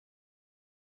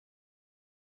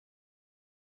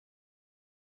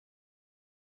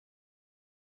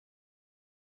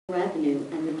revenue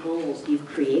and the goals you've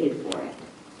created for it.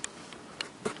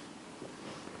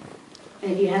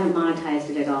 And if you haven't monetized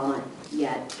it at all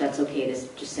yet, that's okay to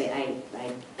just say, I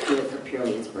do it for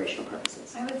purely inspirational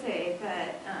purposes. I would say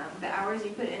that the hours you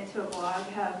put into a blog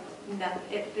have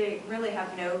they really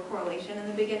have no correlation in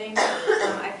the beginning.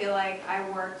 I feel like I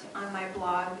worked on my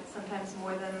blog sometimes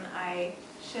more than I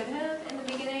should have in the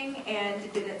beginning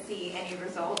and didn't see any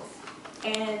results.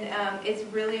 And it's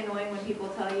really annoying when people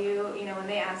tell you, when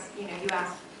they ask, you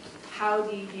ask, how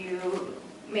do you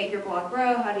make your blog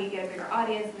grow? How do you get a bigger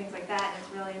audience and things like that? And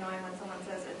it's really annoying when someone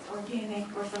says it's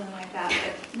organic or something like that.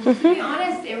 But to be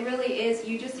honest, it really is.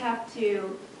 You just have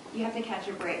to catch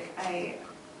a break.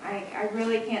 I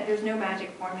really can't. There's no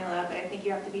magic formula, but I think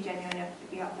you have to be genuine, you have to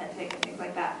be authentic and things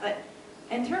like that. But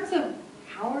in terms of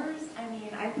hours, I mean,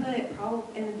 I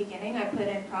put in the beginning, I put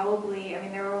in probably,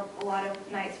 there were a lot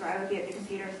of nights where I would be at the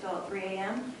computer still at 3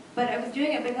 a.m. But I was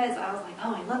doing it because I was like,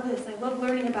 oh, I love this. I love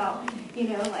learning about,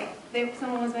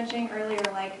 someone was mentioning earlier,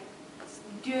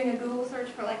 doing a Google search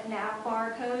for nav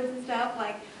bar codes and stuff.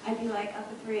 I'd be up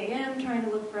at 3 a.m. trying to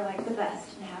look for the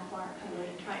best nav bar code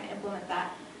and trying to implement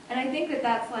that. And I think that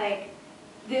that's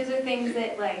those are things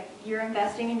that you're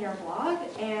investing in your blog,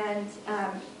 and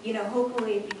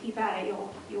hopefully if you keep at it,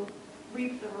 you'll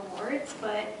reap the rewards.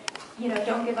 But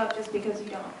don't give up just because you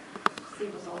don't see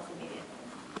results immediately.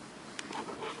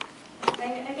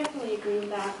 I definitely agree with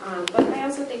that, but I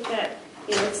also think that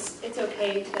it's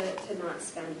okay to not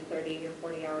spend 30 or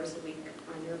 40 hours a week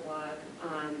on your blog,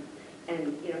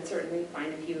 and it's certainly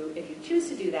fine if you choose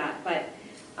to do that. But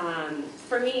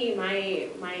for me,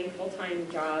 my full-time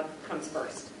job comes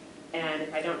first, and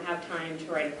if I don't have time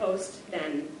to write a post,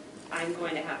 then I'm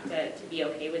going to have to be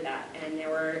okay with that. And there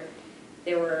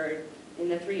were in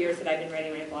the 3 years that I've been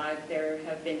writing my blog, there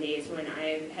have been days when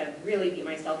I have really beat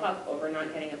myself up over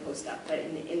not getting a post up. But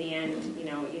in the end,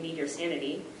 you need your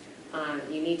sanity.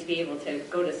 You need to be able to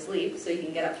go to sleep so you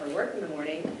can get up for work in the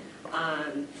morning.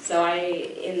 So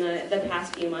in the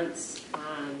past few months,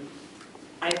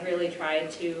 I've really tried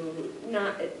to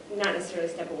not necessarily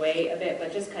step away a bit,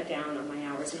 but just cut down on my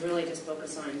hours and really just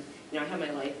focus on, I have my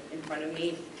life in front of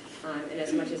me. And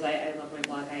as much as I love my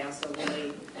blog, I also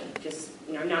really just,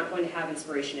 I'm not going to have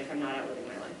inspiration if I'm not out living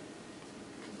my life.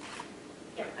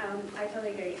 Yeah, I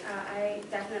totally agree. I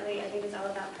think it's all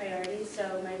about priorities,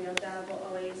 so my real job will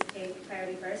always take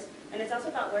priority first. And it's also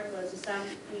about workloads. So some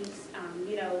weeks,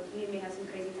 you may have some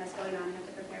crazy tests going on, you have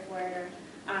to prepare for it, or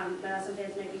my lesson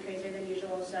plans might be crazier than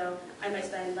usual, so I might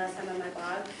spend less time on my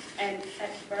blog. And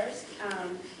at first,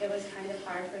 it was kind of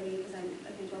hard for me because I'm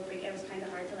a control freak. It was kind of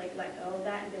hard to let go of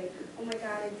that and be like, oh my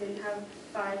god, I didn't have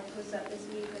 5 posts up this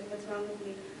week, what's wrong with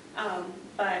me?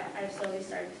 But I've slowly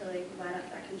started to let up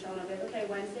that control, and I'll be like, okay,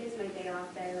 Wednesday is my day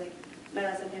off day, my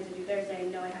lesson plans are due Thursday,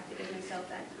 and I have to give myself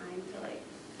that time to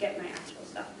get my actual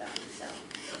stuff done. So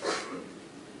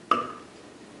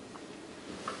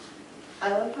I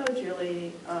love how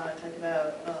Julie talked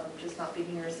about just not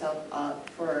beating yourself up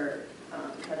for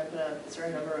trying to put up a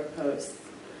certain number of posts.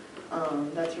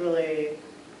 That's really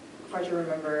hard to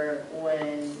remember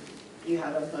when you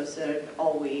haven't posted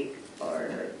all week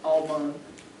or all month.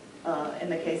 In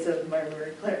the case of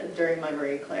during my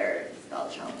Marie Claire style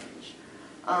challenge.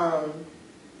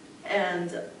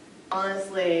 And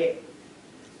honestly,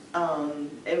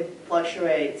 it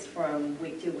fluctuates from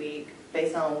week to week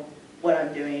based on what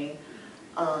I'm doing.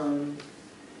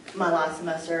 My last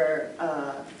semester,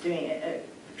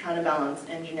 trying to balance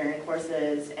engineering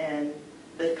courses and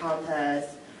the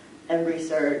contest and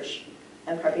research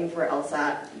and prepping for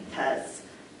LSAT tests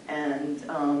and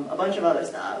a bunch of other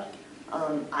stuff.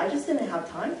 I just didn't have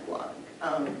time to blog.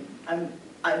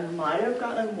 I might have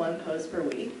gotten 1 post per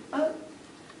week up.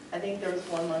 I think there was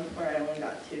 1 month where I only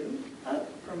got 2 up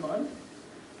per month.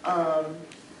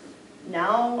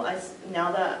 Now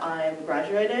that I'm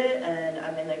graduated and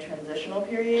I'm in the transitional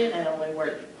period and I only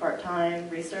work part-time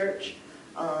research,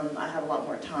 I have a lot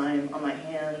more time on my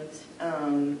hands,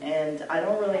 and I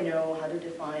don't really know how to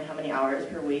define how many hours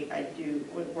per week I do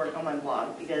work on my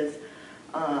blog, because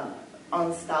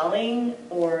on styling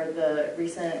or the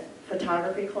recent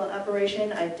photography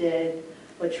collaboration I did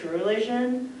with True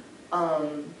Religion,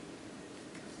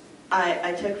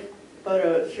 I took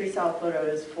street style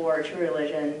photos for True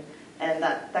Religion, and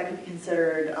that could be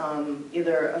considered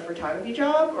either a photography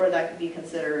job, or that could be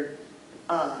considered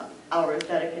hours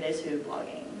dedicated to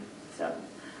blogging. So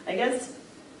I guess,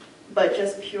 but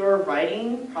just pure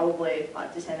writing, probably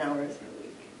 5 to 10 hours per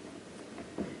week.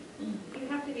 You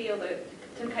have to be able to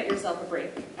cut yourself a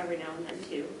break every now and then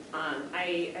too.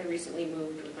 I recently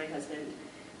moved with my husband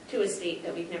to a state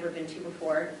that we've never been to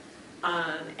before,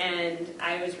 And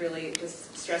I was really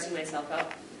just stressing myself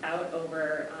out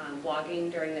over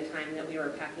blogging during the time that we were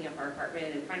packing up our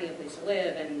apartment and finding a place to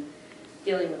live and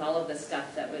dealing with all of this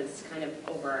stuff that was kind of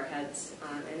over our heads.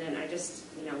 And then I just,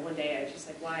 one day I was just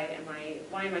like, why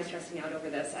am I stressing out over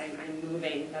this? I'm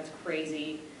moving. That's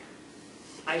crazy.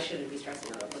 I shouldn't be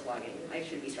stressing out over blogging. I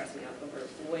should be stressing out over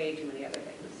way too many other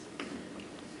things.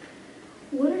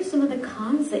 What are some of the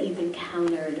cons that you've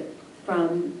encountered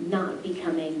from not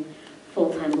becoming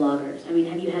full-time bloggers? I mean,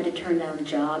 have you had to turn down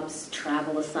jobs,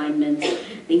 travel assignments,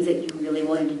 things that you really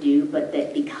wanted to do, but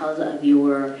that because of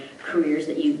your careers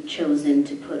that you've chosen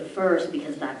to put first,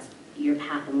 because that's your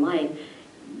path in life,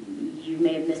 you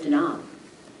may have missed it out?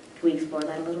 Can we explore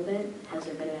that a little bit? Has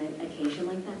there been an occasion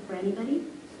like that for anybody?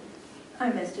 I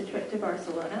missed a trip to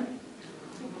Barcelona.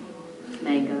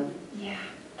 Mango. Yeah.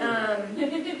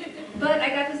 But I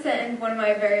got to send one of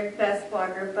my very best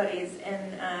blogger buddies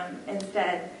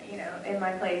instead, in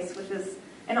my place, which was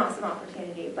an awesome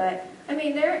opportunity. But I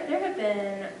mean, there have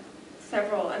been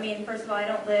several. I mean, first of all, I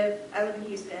live in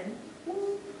Houston,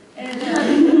 and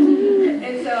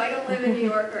and so I don't live in New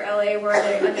York or LA where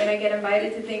I get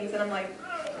invited to things, and I'm like,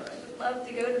 oh, I'd love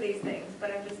to go to these things,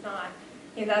 but I'm just not.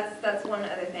 That's one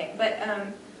other thing.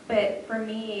 But for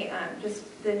me, just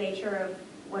the nature of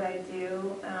what I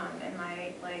do in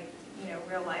my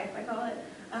real life, I call it.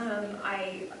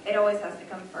 It always has to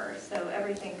come first. So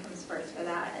everything comes first for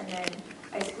that, and then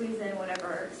I squeeze in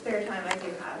whatever spare time I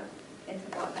do have into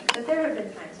blogging. But there have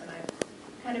been times when I've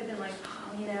kind of been like,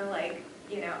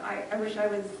 I wish I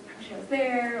was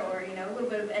there, or a little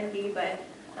bit of envy. But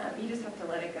you just have to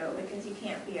let it go because you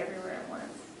can't be everywhere at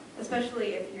once,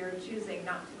 especially if you're choosing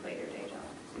not to quit your day job.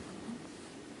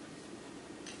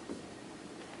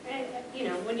 And,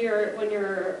 when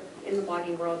you're in the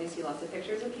blogging world, you see lots of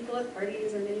pictures of people at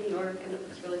parties and in New York, and it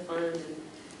looks really fun.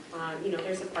 And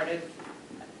there's a part of,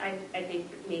 I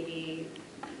think maybe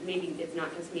it's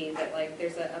not just me, but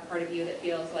there's a part of you that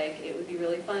feels like it would be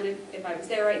really fun if I was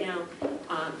there right now.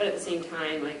 But at the same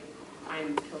time,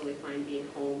 I'm totally fine being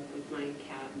home with my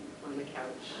cat on the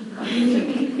couch.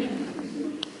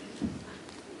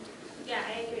 Yeah,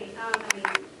 I agree. I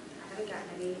haven't gotten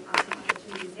any awesome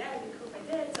opportunities yet. It'd be cool if I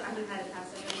did, so I haven't had a pass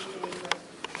or anything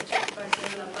like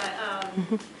Barcelona. But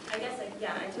I guess I'm like,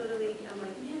 man, it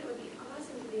would be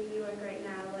awesome to be in New York right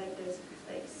now. There's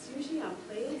sushi on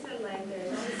plates and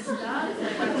there's all this stuff.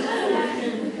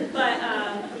 But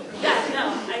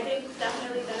I think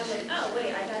definitely then I'm like, oh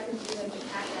wait, I got to do the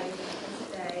cat daddy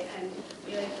today, and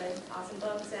we read awesome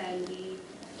books and we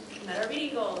met our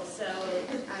reading goals. So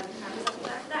I'm happy to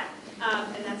back that.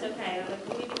 And that's okay. And I'm like,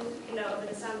 maybe over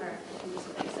the summer I can do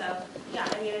something. So yeah, I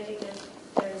think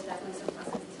there's definitely some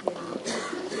pluses to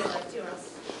real life too, or else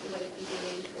we wouldn't be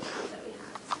doing the jobs that we have.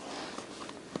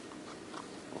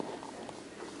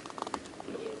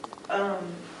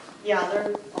 Yeah, there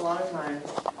are a lot of times,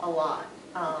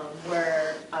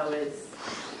 where I was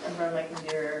in front of my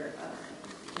computer,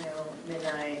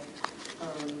 midnight,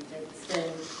 and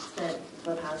spent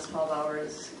the past 12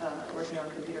 hours working on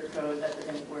computer code that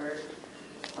didn't work.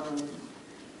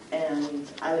 And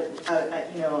I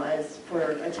as for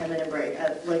a 10-minute break,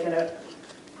 at a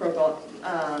profile,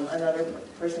 another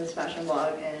person's fashion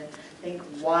blog, and think,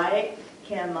 why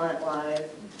can't my life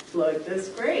look this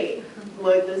great,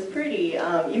 look this pretty,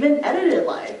 even edited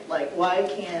life? Why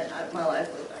can't my life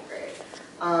look that great?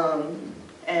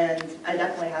 And I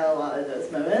definitely had a lot of those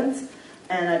moments,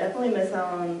 and I definitely missed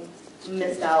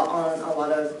out on a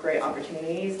lot of great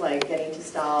opportunities, like getting to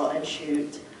style and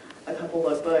shoot a couple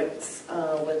lookbooks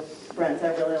with brands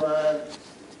I really love.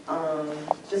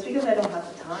 Just because I don't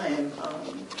have the time,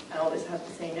 I always have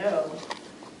to say no.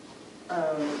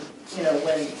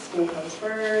 When school comes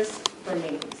first for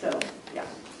me. So